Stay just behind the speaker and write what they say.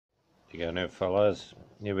You go now, fellas.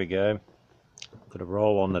 Here we go. Got a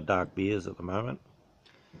roll on the dark beers at the moment.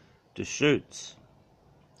 Deschutes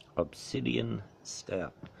Obsidian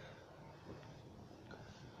Stout.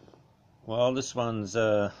 Well, this one's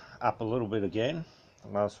up a little bit again.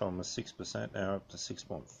 The last one was 6%, now up to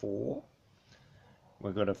 6.4.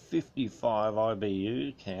 We've got a 55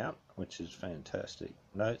 IBU count, which is fantastic.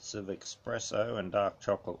 Notes of espresso and dark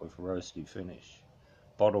chocolate with roasty finish.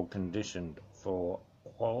 Bottle conditioned for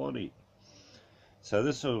quality. So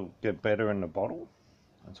this will get better in the bottle.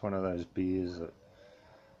 It's one of those beers that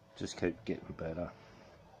just keep getting better.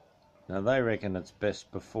 Now they reckon it's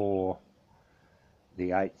best before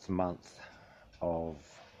the 8th month of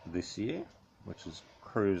this year, which is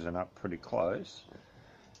cruising up pretty close.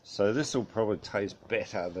 So this will probably taste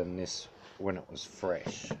better than this when it was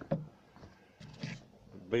fresh.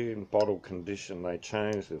 Being bottle conditioned, they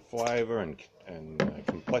change the flavour and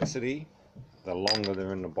complexity the longer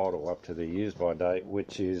they're in the bottle, up to the use by date,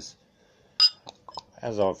 which is,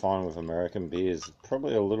 as I find with American beers,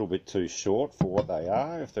 probably a little bit too short for what they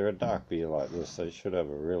are. If they're a dark beer like this, they should have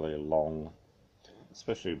a really long,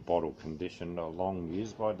 especially bottle conditioned, a long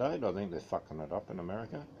use by date. I think they're fucking it up in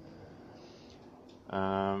America.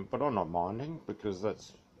 But I'm not minding, because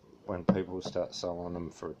that's when people start selling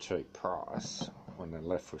them for a cheap price. When they're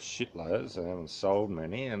left with shitloads, they haven't sold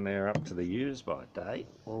many, and they're up to the use by date,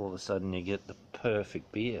 all of a sudden you get the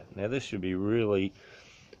perfect beer. Now this should be really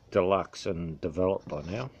deluxe and developed by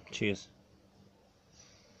now. Cheers.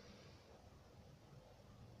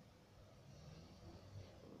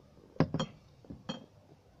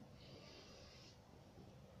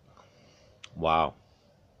 Wow,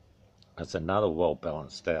 that's another well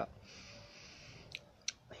balanced stout.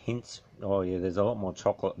 Hints, oh yeah, there's a lot more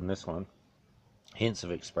chocolate in this one. Hints of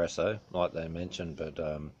espresso, like they mentioned, but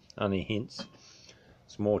only hints.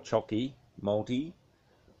 It's more chalky, malty.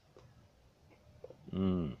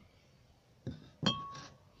 I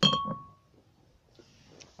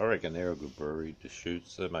reckon they're a good brewery,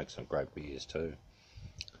 Deschutes. They make some great beers too.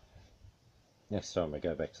 Next time I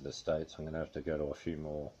go back to the States, I'm going to have to go to a few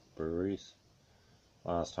more breweries.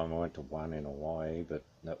 Last time I went to one in Hawaii, but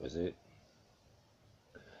that was it.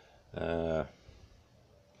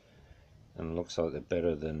 And it looks like they're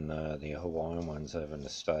better than the Hawaiian ones over in the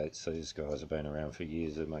States. These guys have been around for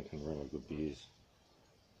years. They're making really good beers.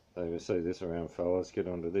 They will see this around, fellas. Get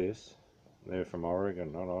onto this. They're from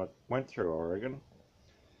Oregon. And I went through Oregon.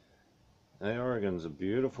 Now, Oregon's a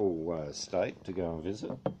beautiful state to go and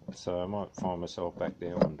visit. So I might find myself back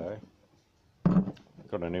there one day.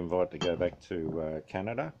 Got an invite to go back to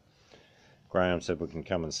Canada. Graham said we can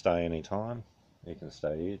come and stay anytime. You can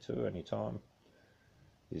stay here too anytime.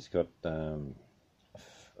 He's got a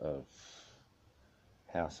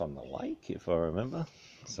house on the lake, if I remember,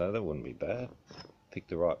 so that wouldn't be bad. Pick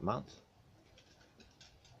the right month.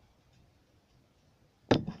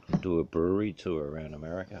 Do a brewery tour around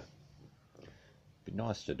America. Be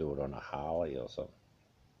nice to do it on a Harley or something.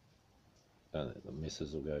 I don't think the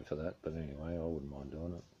missus will go for that, but anyway, I wouldn't mind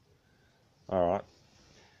doing it. Alright,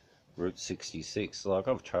 Route 66. Like,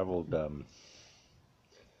 I've travelled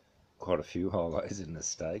quite a few highways in the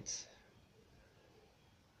States,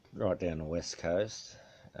 right down the west coast,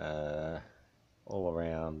 all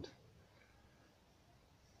around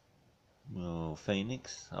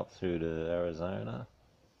Phoenix, up through to Arizona.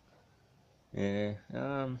 Yeah,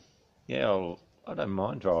 I don't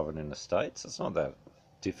mind driving in the States. It's not that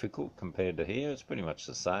difficult compared to here. It's pretty much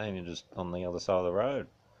the same. You're just on the other side of the road.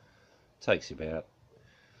 It takes you about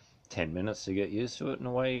 10 minutes to get used to it, and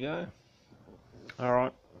away you go.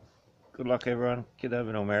 Alright, good luck everyone. Get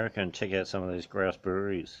over to America and check out some of these grouse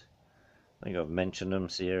breweries. I think I've mentioned them.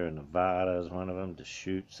 Sierra Nevada is one of them.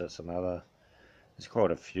 Deschutes, that's another. There's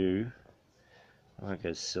quite a few. I won't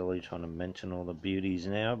go silly trying to mention all the beauties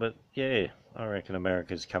now, but yeah, I reckon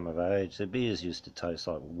America's come of age. Their beers used to taste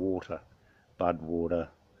like water, Bud water.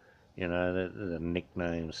 You know, the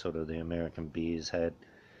nicknames sort of the American beers had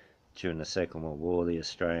during the Second World War. The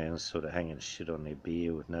Australians sort of hanging shit on their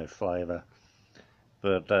beer with no flavour.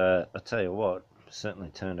 But I tell you what, certainly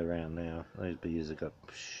turned around now. These beers have got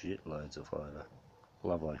shitloads of flavour.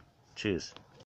 Lovely. Cheers.